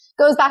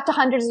goes back to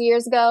hundreds of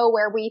years ago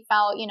where we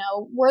felt,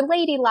 we're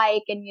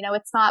ladylike and,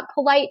 it's not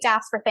polite to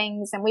ask for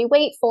things and we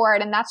wait for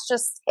it. And that's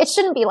just, it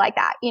shouldn't be like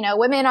that.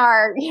 Women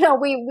are,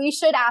 we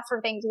should ask for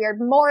things. We are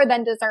more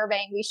than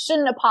deserving. We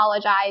shouldn't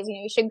apologize.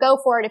 You should go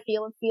for it if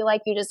you feel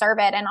like you deserve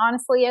it. And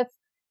honestly,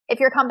 if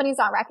your company's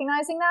not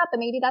recognizing that, then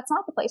maybe that's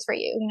not the place for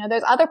you.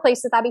 There's other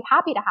places that'd be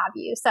happy to have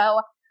you.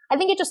 So I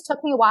think it just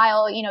took me a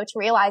while, to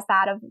realize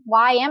that of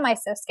why am I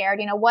so scared?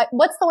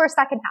 What's the worst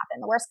that can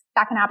happen? The worst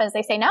that can happen is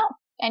they say no.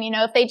 And,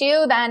 if they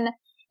do, then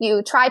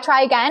you try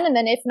again. And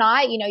then if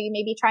not, you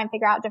maybe try and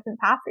figure out a different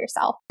path for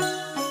yourself.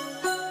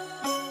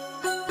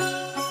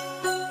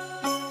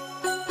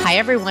 Hi,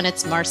 everyone.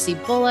 It's Marcy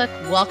Bullock.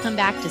 Welcome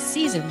back to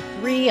season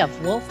 3 of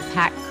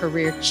Wolfpack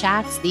Career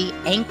Chats, the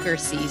anchor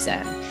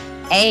season.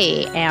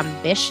 A,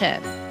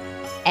 ambition.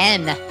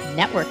 N,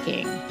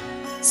 networking.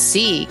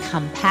 C,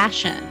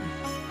 compassion.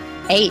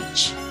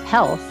 H,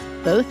 health,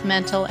 both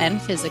mental and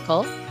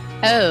physical.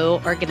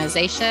 O,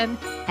 organization.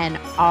 And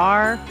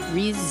R,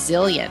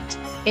 resilient.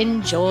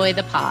 Enjoy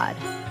the pod.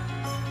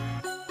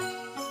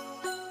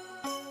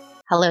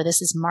 Hello,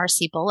 this is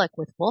Marcy Bullock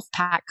with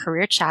Wolfpack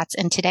Career Chats,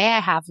 and today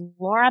I have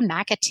Laura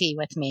McAtee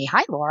with me.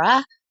 Hi,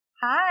 Laura.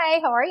 Hi,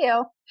 how are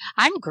you?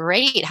 I'm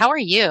great. How are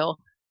you?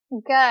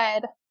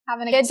 Good.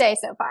 Having a good day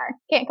so far.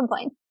 Can't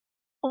complain.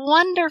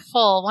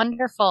 Wonderful,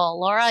 wonderful.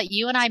 Laura,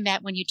 you and I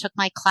met when you took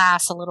my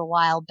class a little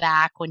while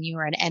back when you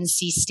were an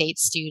NC State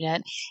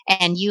student,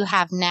 and you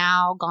have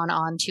now gone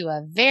on to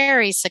a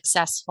very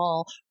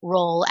successful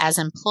role as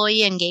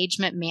Employee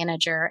Engagement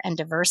Manager and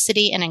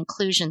Diversity and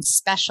Inclusion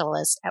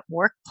Specialist at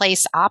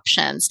Workplace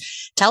Options.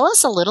 Tell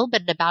us a little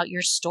bit about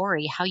your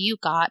story, how you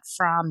got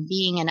from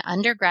being an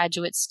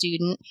undergraduate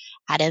student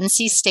at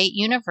NC State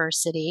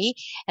University,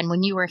 and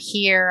when you were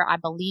here, I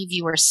believe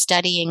you were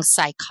studying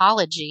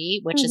psychology,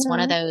 which is one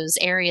of those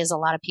areas a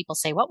lot of people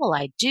say, what will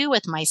I do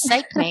with my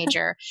psych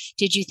major?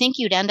 Did you think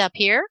you'd end up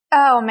here?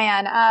 Oh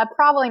man,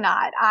 probably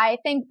not. I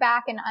think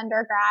back in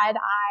undergrad,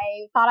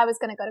 I thought I was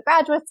going to go to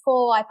graduate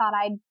school. I thought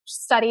I'd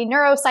study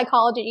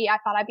neuropsychology. I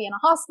thought I'd be in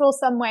a hospital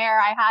somewhere.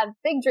 I had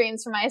big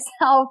dreams for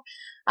myself.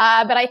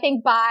 But I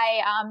think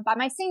by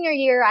my senior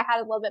year, I had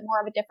a little bit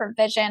more of a different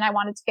vision. I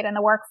wanted to get in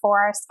the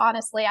workforce.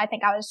 Honestly, I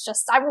think I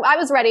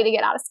was ready to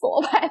get out of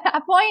school by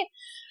that point.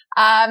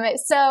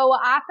 So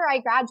after I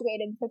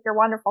graduated and took your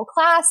wonderful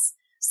class,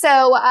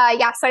 so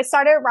I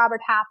started at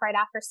Robert Half right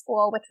after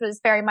school, which was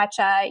very much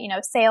a,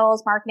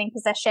 sales marketing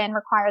position,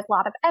 requires a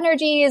lot of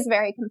energy, is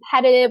very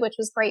competitive, which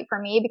was great for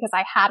me because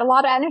I had a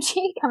lot of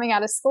energy coming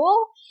out of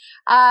school.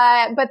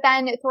 But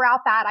then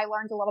throughout that, I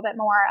learned a little bit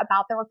more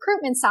about the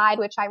recruitment side,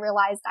 which I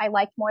realized I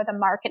liked more than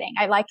marketing.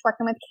 I liked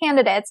working with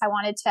candidates. I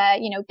wanted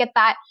to, get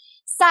that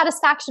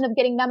satisfaction of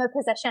getting them a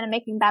position and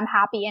making them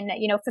happy and,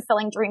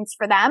 fulfilling dreams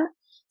for them.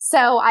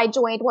 So I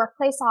joined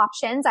Workplace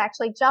Options. I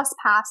actually just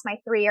passed my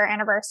 3-year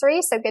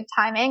anniversary. So good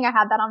timing. I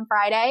had that on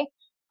Friday.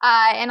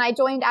 And I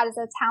joined as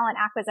a talent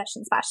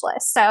acquisition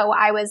specialist. So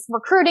I was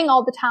recruiting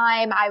all the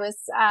time. I was,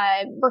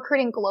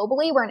 recruiting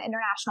globally. We're an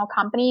international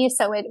company.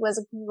 So it was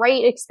a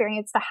great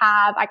experience to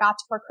have. I got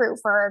to recruit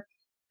for,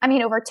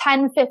 over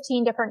 10,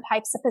 15 different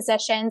types of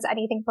positions,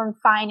 anything from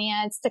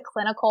finance to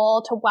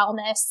clinical to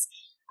wellness.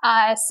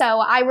 So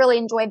I really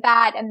enjoyed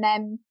that. And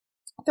then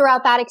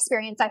throughout that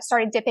experience, I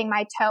started dipping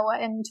my toe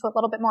into a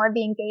little bit more of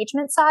the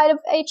engagement side of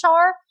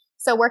HR.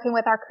 So working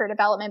with our career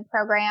development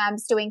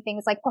programs, doing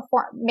things like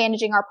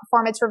managing our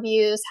performance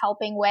reviews,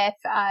 helping with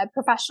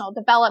professional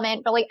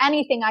development, really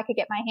anything I could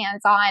get my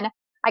hands on.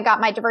 I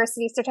got my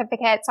diversity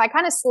certificate. So I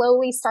kind of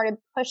slowly started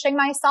pushing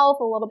myself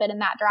a little bit in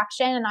that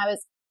direction. And I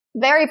was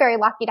very, very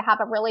lucky to have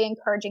a really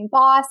encouraging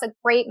boss, a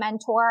great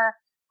mentor.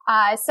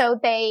 So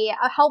they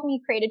helped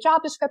me create a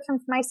job description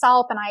for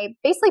myself, and I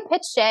basically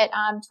pitched it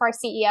to our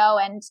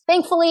CEO, and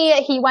thankfully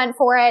he went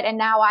for it, and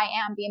now I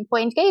am the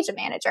Employee Engagement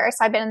Manager.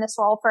 So I've been in this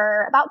role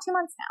for about 2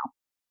 months now.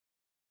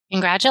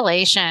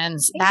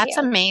 Congratulations. Thank That's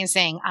you.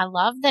 amazing. I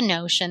love the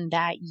notion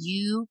that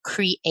you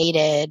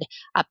created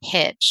a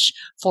pitch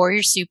for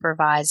your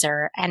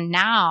supervisor, and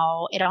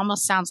now it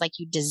almost sounds like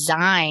you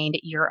designed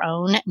your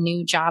own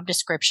new job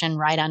description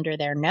right under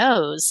their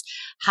nose.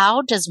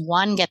 How does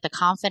one get the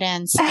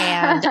confidence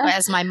and,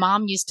 as my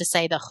mom used to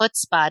say, the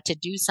chutzpah to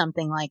do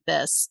something like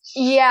this?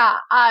 Yeah,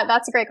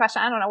 that's a great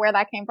question. I don't know where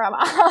that came from.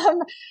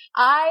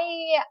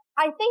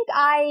 I think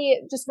I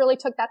just really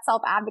took that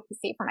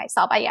self-advocacy for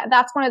myself.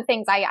 That's one of the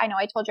things I know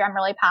I told you I'm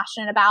really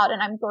passionate about,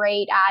 and I'm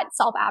great at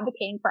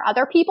self-advocating for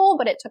other people,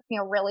 but it took me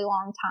a really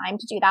long time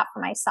to do that for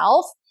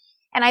myself.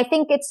 And I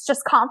think it's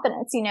just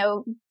confidence,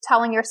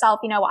 telling yourself,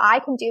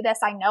 I can do this.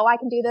 I know I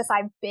can do this.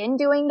 I've been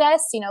doing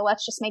this,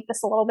 let's just make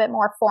this a little bit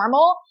more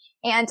formal.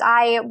 And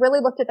I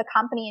really looked at the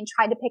company and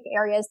tried to pick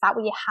areas that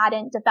we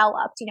hadn't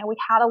developed. We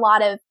had a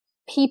lot of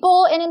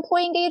people in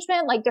employee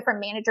engagement, like different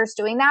managers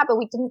doing that, but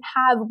we didn't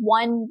have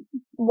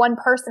one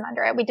person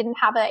under it. We didn't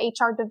have an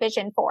HR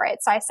division for it.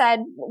 So I said,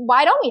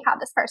 why don't we have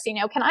this person?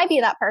 Can I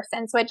be that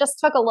person? So it just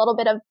took a little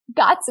bit of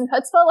guts and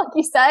chutzpah, like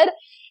you said.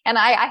 And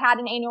I had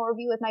an annual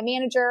review with my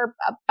manager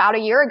about a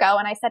year ago.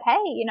 And I said, hey,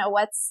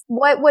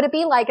 what would it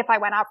be like if I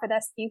went out for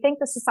this? Do you think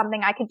this is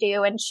something I could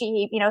do? And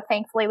she,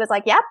 thankfully was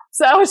like, yep.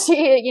 So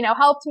she,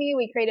 helped me.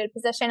 We created a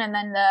position, and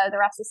then the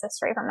rest is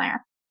history from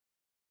there.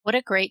 What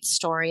a great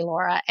story,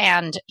 Laura.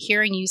 And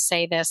hearing you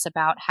say this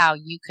about how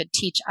you could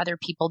teach other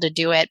people to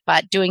do it,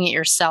 but doing it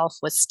yourself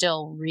was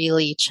still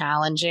really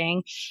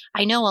challenging.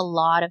 I know a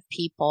lot of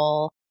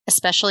people,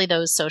 especially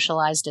those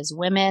socialized as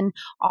women,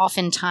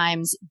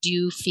 oftentimes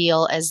do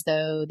feel as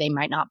though they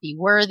might not be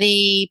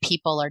worthy.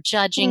 People are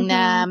judging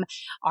them.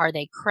 Are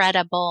they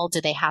credible?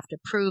 Do they have to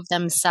prove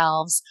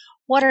themselves?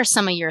 What are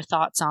some of your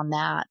thoughts on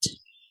that?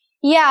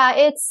 Yeah,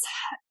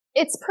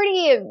 it's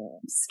pretty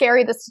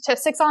scary, the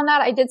statistics on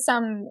that. I did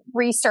some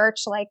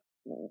research like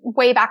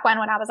way back when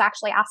I was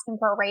actually asking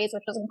for a raise,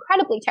 which was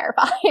incredibly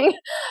terrifying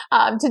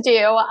to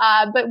do.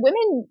 But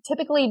women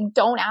typically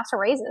don't ask for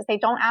raises. They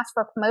don't ask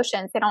for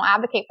promotions. They don't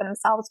advocate for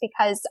themselves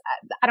because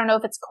I don't know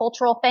if it's a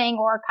cultural thing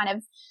or kind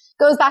of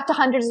goes back to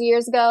hundreds of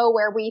years ago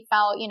where we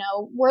felt,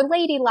 we're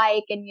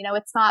ladylike and,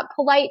 it's not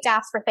polite to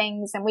ask for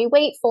things and we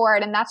wait for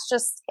it. And that's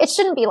just, it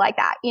shouldn't be like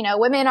that.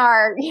 Women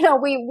are,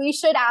 we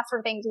should ask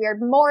for things. We are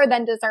more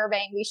than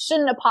deserving. We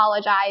shouldn't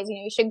apologize.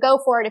 You should go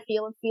for it if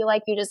you feel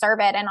like you deserve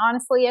it. And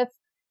honestly,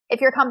 if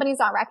your company's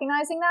not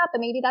recognizing that, then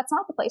maybe that's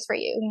not the place for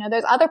you.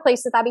 There's other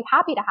places I'd be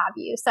happy to have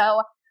you.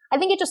 So I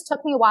think it just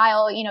took me a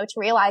while, to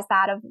realize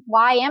that of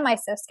why am I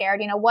so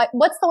scared?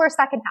 What's the worst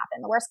that can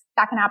happen? The worst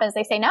that can happen is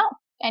they say no.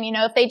 And,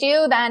 if they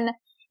do, then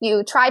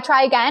you try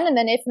again. And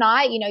then if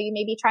not, you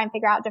maybe try and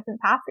figure out a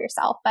different path for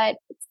yourself. But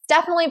it's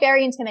definitely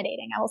very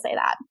intimidating. I will say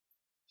that.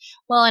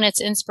 Well, and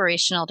it's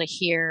inspirational to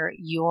hear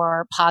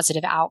your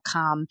positive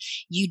outcome.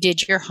 You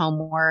did your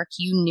homework.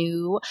 You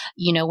knew,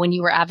 when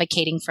you were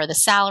advocating for the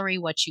salary,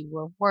 what you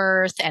were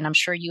worth. And I'm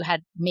sure you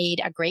had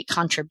made a great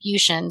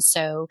contribution.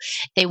 So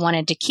they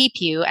wanted to keep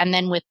you. And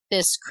then with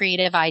this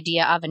creative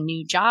idea of a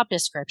new job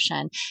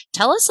description,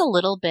 tell us a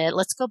little bit.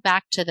 Let's go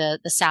back to the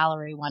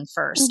salary one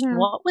first.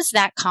 What was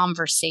that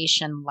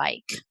conversation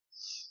like?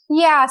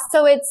 Yeah.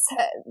 So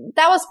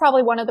that was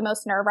probably one of the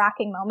most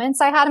nerve-wracking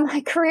moments I had in my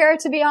career,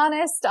 to be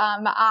honest.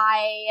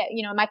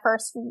 My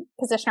first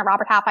position at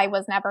Robert Half, I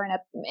was never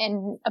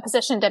in a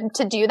position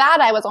to do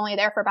that. I was only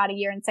there for about a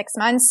year and 6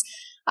 months.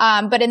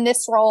 But in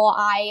this role,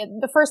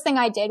 the first thing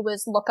I did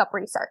was look up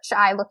research.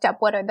 I looked up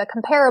what are the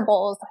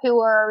comparables,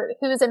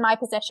 who's in my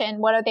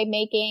position, what are they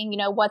making,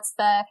 what's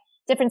the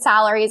different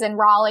salaries in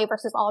Raleigh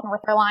versus all of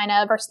North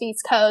Carolina versus the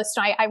East Coast.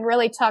 And I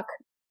really took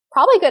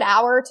probably a good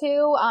hour or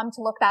two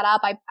to look that up.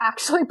 I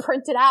actually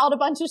printed out a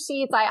bunch of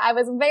sheets. I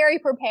was very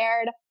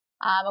prepared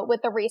with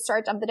the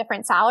research of the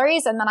different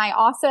salaries. And then I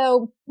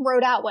also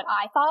wrote out what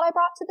I thought I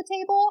brought to the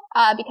table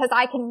because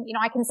I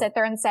can sit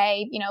there and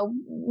say,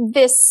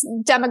 this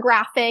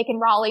demographic in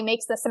Raleigh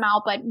makes this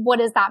amount, but what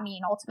does that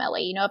mean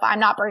ultimately? If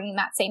I'm not bringing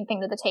that same thing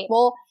to the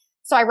table.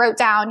 So I wrote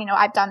down,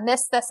 I've done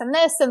this, this, and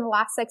this in the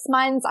last 6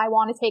 months. I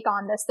want to take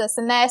on this, this,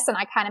 and this. And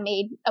I kind of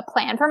made a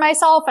plan for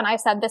myself. And I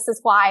said, this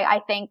is why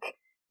I think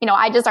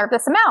I deserve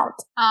this amount.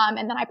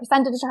 And then I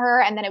presented it to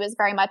her, and then it was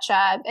very much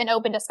an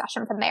open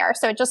discussion from there.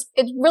 So it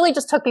really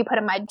just took me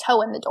putting my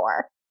toe in the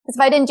door. Because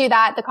if I didn't do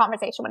that, the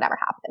conversation would never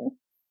happen.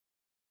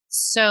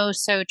 So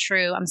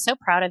true. I'm so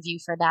proud of you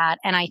for that.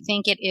 And I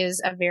think it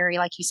is a very,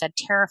 like you said,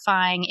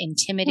 terrifying,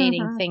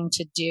 intimidating thing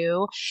to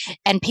do.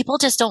 And people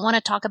just don't want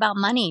to talk about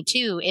money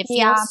too. It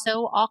feels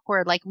so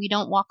awkward. Like we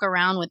don't walk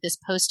around with this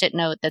Post-it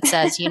note that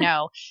says,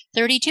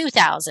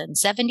 32,000,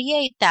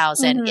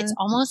 78,000. It's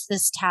almost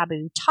this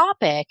taboo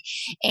topic.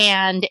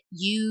 And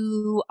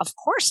you, of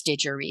course,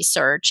 did your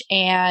research.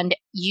 And,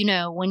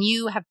 when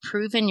you have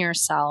proven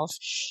yourself,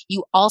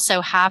 you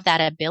also have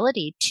that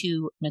ability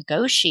to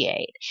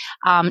negotiate.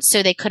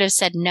 So they could have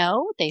said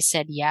no, they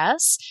said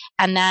yes.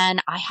 And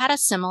then I had a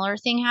similar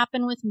thing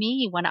happen with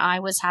me when I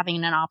was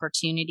having an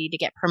opportunity to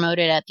get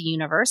promoted at the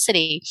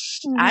university.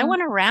 I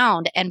went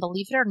around and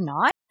believe it or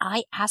not,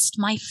 I asked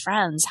my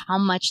friends how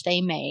much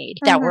they made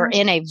that were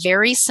in a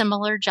very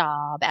similar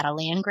job at a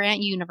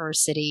land-grant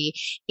university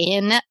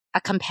in a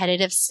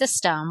competitive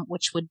system,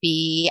 which would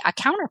be a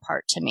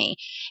counterpart to me.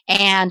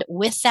 And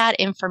with that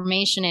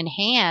information in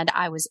hand,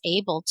 I was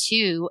able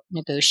to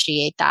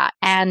negotiate that.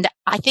 And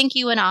I think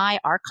you and I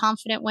are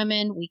confident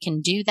women. We can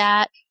do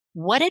that.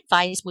 What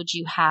advice would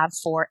you have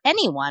for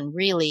anyone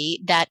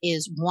really that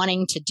is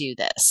wanting to do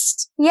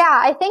this? Yeah,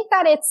 I think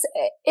that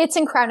it's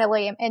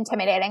incredibly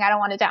intimidating. I don't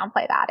want to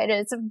downplay that. It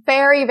is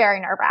very, very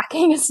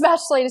nerve-wracking,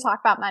 especially to talk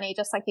about money,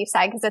 just like you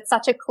said, because it's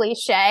such a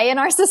cliche in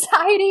our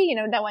society.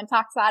 No one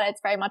talks about it.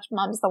 It's very much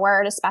mum's the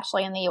word,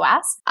 especially in the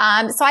US.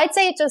 So I'd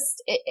say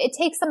it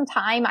takes some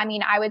time. I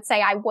mean, I would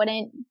say I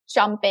wouldn't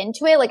jump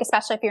into it, like,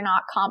 especially if you're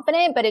not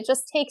confident, but it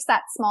just takes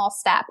that small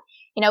step.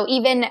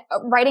 Even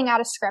writing out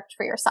a script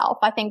for yourself.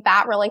 I think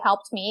that really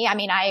helped me. I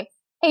mean, I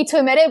hate to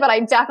admit it, but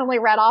I definitely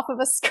read off of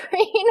a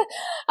screen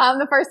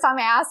the first time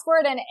I asked for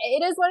it. And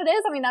it is what it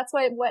is. I mean, that's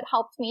what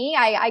helped me.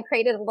 I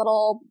created a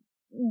little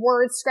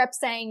word script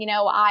saying,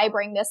 I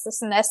bring this,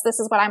 this, and this. This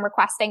is what I'm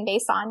requesting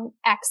based on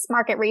X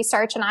market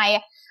research. And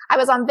I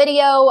was on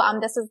video.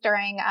 This was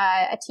during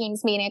a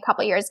Teams meeting a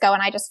couple of years ago,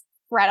 and I just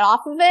read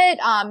off of it.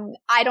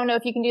 I don't know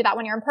if you can do that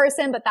when you're in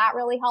person, but that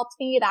really helped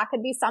me. That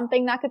could be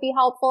something that could be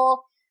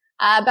helpful.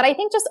 But I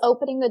think just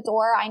opening the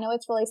door, I know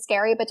it's really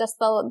scary, but just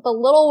the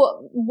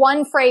little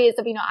one phrase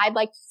of, I'd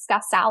like to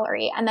discuss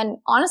salary. And then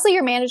honestly,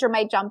 your manager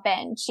might jump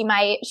in.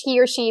 He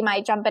or she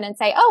might jump in and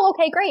say, oh,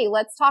 okay, great.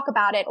 Let's talk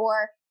about it.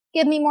 Or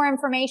give me more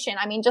information.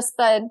 I mean, just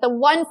the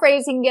one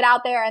phrase you can get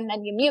out there, and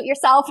then you mute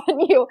yourself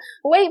and you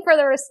wait for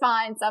the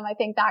response. I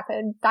think that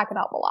could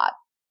help a lot.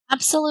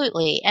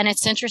 Absolutely. And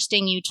it's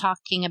interesting you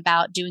talking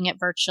about doing it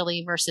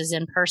virtually versus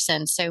in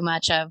person. So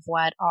much of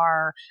what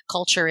our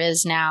culture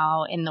is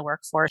now in the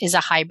workforce is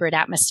a hybrid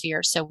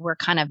atmosphere. So we're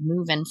kind of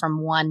moving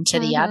from one to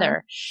the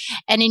other.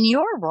 And in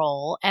your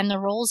role and the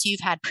roles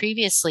you've had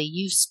previously,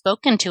 you've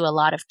spoken to a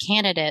lot of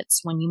candidates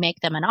when you make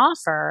them an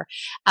offer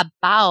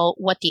about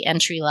what the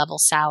entry level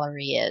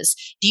salary is.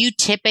 Do you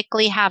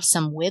typically have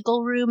some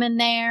wiggle room in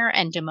there?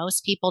 And do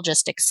most people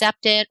just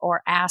accept it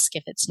or ask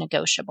if it's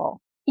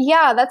negotiable?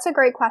 Yeah, that's a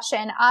great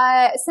question.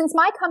 Since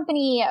my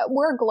company,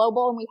 we're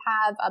global and we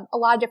have a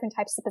lot of different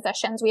types of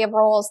positions. We have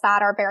roles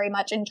that are very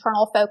much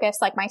internal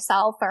focused, like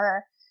myself,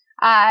 or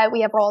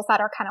we have roles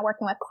that are kind of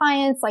working with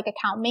clients, like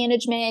account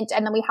management.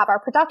 And then we have our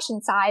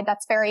production side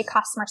that's very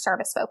customer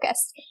service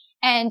focused.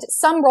 And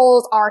some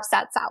roles are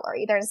set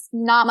salary. There's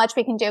not much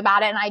we can do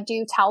about it. And I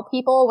do tell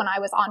people when I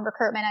was on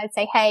recruitment, I'd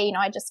say, hey,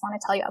 I just want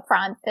to tell you up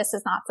front, this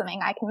is not something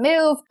I can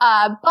move.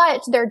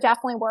 But there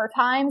definitely were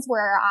times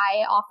where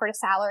I offered a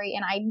salary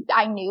and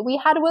I knew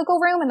we had wiggle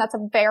room. And that's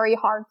a very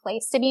hard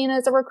place to be in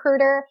as a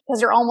recruiter,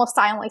 because you're almost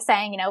silently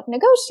saying,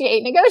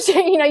 negotiate.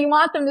 You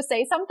want them to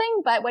say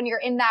something, but when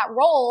you're in that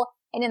role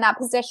and in that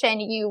position,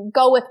 you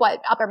go with what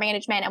upper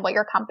management and what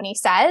your company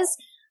says.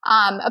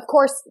 Of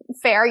course,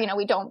 fair,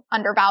 we don't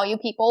undervalue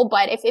people,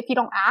 but if you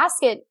don't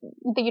ask it,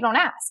 you don't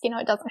ask,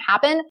 it doesn't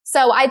happen.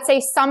 So I'd say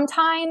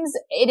sometimes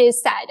it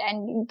is said,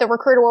 and the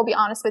recruiter will be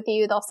honest with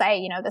you. They'll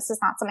say, this is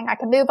not something I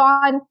can move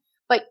on,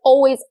 but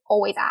always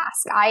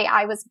ask.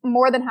 I was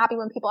more than happy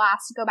when people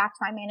asked to go back to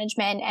my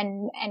management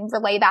and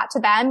relay that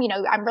to them.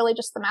 I'm really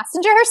just the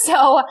messenger.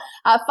 So,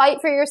 fight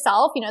for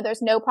yourself.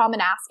 There's no problem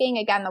in asking.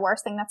 Again, the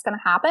worst thing that's going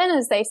to happen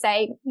is they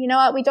say, you know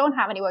what, we don't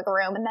have any wiggle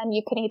room. And then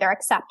you can either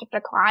accept or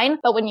decline.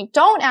 But when you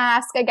don't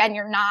ask, again,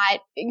 you're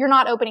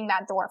not opening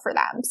that door for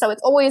them. So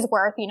it's always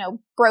worth,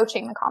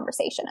 broaching the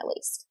conversation at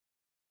least.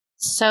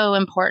 So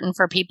important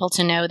for people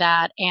to know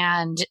that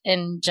and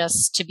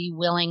just to be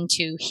willing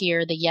to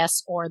hear the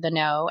yes or the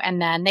no.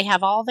 And then they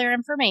have all their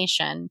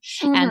information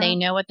and they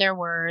know what they're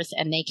worth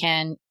and they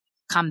can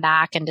come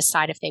back and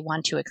decide if they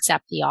want to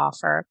accept the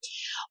offer.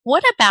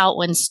 What about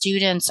when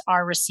students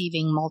are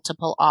receiving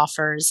multiple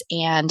offers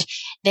and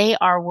they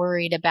are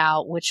worried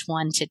about which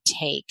one to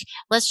take?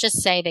 Let's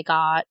just say they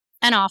got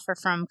an offer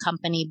from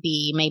company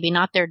B, maybe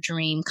not their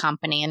dream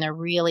company, and they're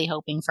really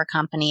hoping for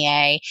company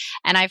A.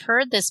 And I've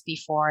heard this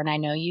before, and I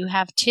know you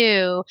have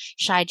too.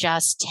 Should I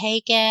just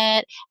take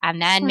it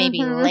and then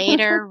maybe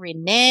later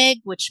renege,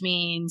 which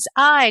means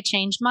I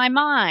changed my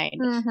mind?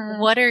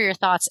 What are your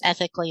thoughts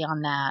ethically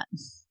on that?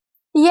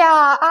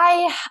 Yeah,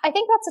 I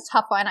think that's a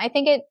tough one. I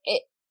think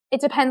it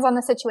depends on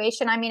the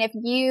situation. I mean, if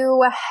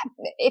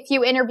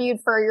you interviewed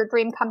for your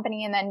dream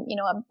company and then,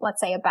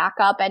 let's say a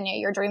backup and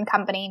your dream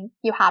company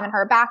you haven't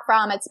heard back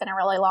from, it's been a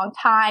really long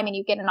time and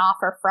you get an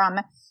offer from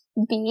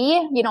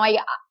B,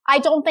 I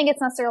don't think it's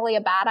necessarily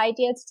a bad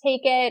idea to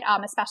take it,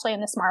 especially in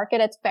this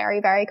market. It's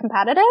very, very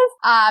competitive.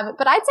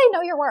 But I'd say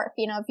know your worth.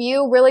 If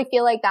you really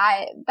feel like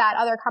that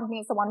other company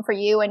is the one for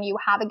you and you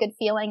have a good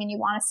feeling and you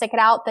want to stick it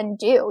out, then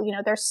do.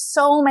 There's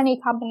so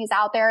many companies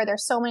out there.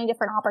 There's so many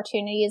different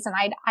opportunities. And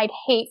I'd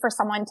hate for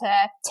someone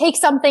to take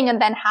something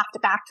and then have to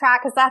backtrack,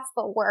 because that's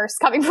the worst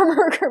coming from a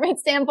recruitment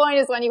standpoint,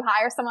 is when you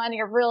hire someone and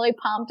you're really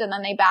pumped and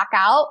then they back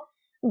out.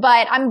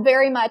 But I'm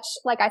very much,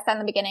 like I said in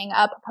the beginning,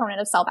 a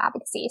proponent of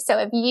self-advocacy. So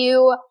if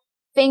you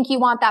think you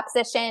want that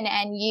position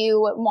and you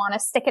want to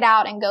stick it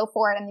out and go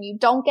for it and then you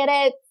don't get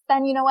it,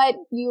 then you know what?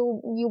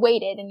 You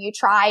waited and you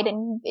tried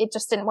and it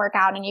just didn't work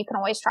out and you can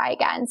always try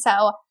again.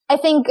 So I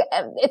think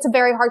it's a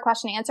very hard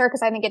question to answer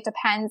because I think it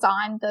depends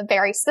on the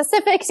very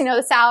specifics,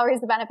 the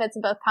salaries, the benefits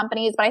of both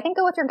companies. But I think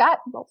go with your gut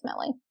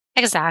ultimately.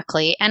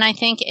 Exactly. And I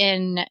think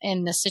in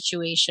the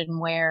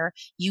situation where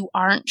you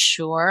aren't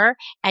sure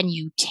and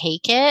you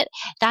take it,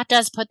 that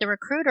does put the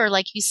recruiter,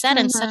 like you said,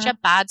 in such a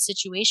bad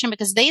situation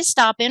because they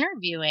stop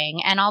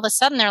interviewing and all of a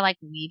sudden they're like,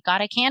 we've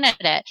got a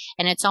candidate.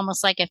 And it's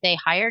almost like if they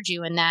hired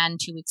you and then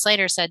 2 weeks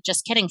later said,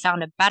 just kidding,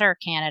 found a better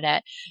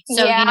candidate.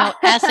 So,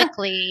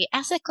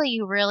 ethically,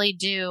 you really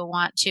do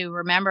want to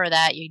remember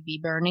that you'd be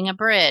burning a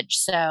bridge.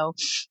 So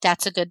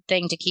that's a good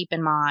thing to keep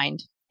in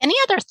mind. Any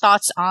other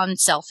thoughts on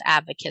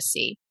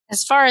self-advocacy?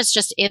 As far as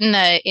just in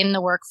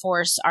the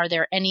workforce, are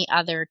there any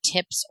other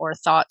tips or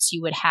thoughts you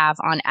would have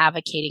on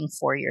advocating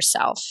for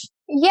yourself?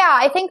 Yeah,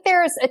 I think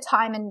there's a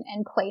time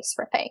and place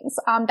for things.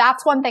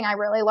 That's one thing I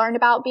really learned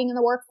about being in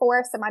the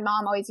workforce. And my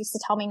mom always used to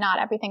tell me not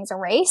everything's a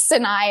race.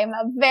 And I am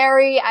a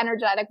very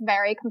energetic,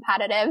 very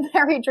competitive,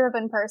 very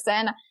driven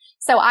person.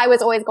 So I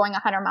was always going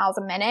 100 miles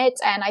a minute.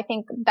 And I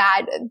think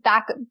that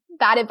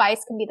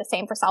advice can be the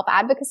same for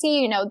self-advocacy.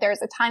 You know,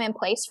 there's a time and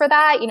place for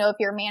that. You know, if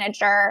your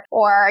manager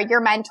or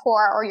your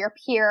mentor or your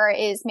peer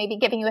is maybe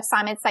giving you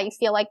assignments that you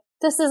feel like,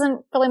 this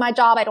isn't really my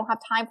job, I don't have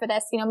time for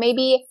this, you know,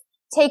 maybe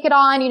take it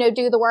on, you know,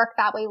 do the work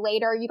that way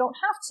later. You don't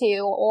have to.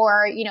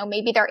 Or, you know,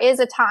 maybe there is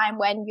a time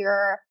when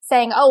you're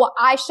saying, oh,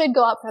 I should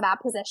go up for that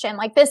position.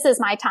 Like, this is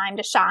my time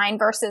to shine,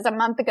 versus a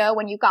month ago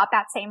when you got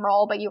that same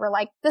role, but you were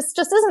like, this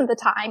just isn't the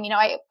time. You know,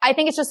 I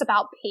think it's just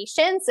about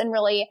patience and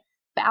really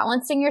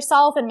balancing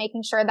yourself and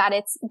making sure that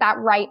it's that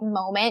right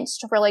moment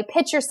to really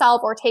pitch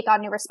yourself or take on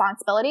new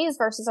responsibilities,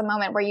 versus a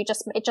moment where it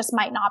just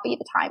might not be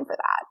the time for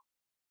that.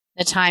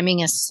 The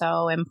timing is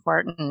so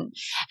important.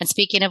 And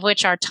speaking of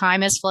which, our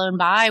time has flown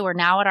by. We're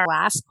now at our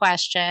last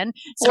question.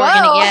 So we're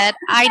going to get,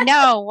 I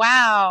know,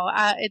 wow,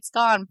 it's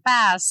gone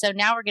fast. So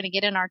now we're going to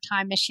get in our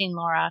time machine,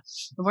 Laura,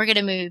 and we're going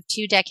to move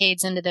 2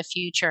 decades into the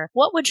future.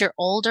 What would your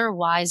older,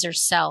 wiser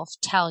self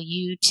tell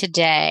you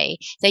today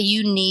that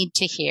you need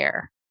to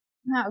hear?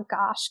 Oh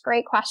gosh,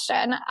 great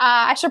question.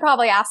 I should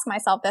probably ask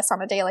myself this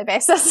on a daily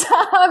basis.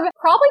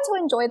 Probably to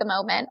enjoy the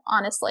moment,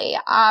 honestly.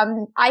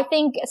 I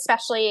think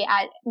especially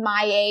at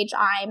my age,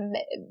 I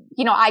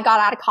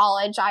got out of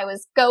college. I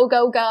was go,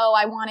 go, go.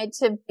 I wanted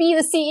to be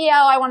the CEO.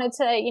 I wanted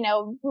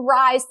to,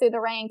 rise through the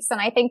ranks.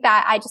 And I think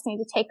that I just need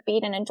to take a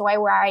beat and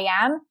enjoy where I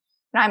am.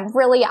 And I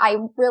really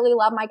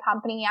love my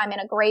company. I'm in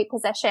a great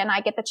position. I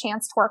get the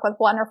chance to work with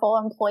wonderful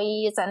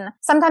employees. And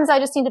sometimes I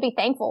just need to be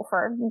thankful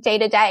for day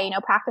to day,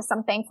 practice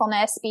some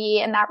thankfulness,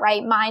 be in that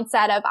right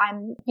mindset of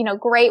I'm,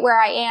 great where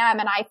I am.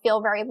 And I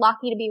feel very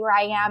lucky to be where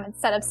I am,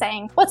 instead of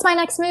saying, what's my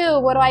next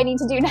move? What do I need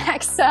to do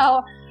next?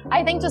 So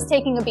I think just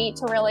taking a beat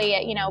to really,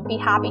 be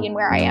happy in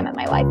where I am in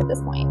my life at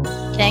this point.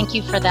 Thank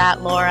you for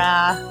that,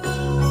 Laura.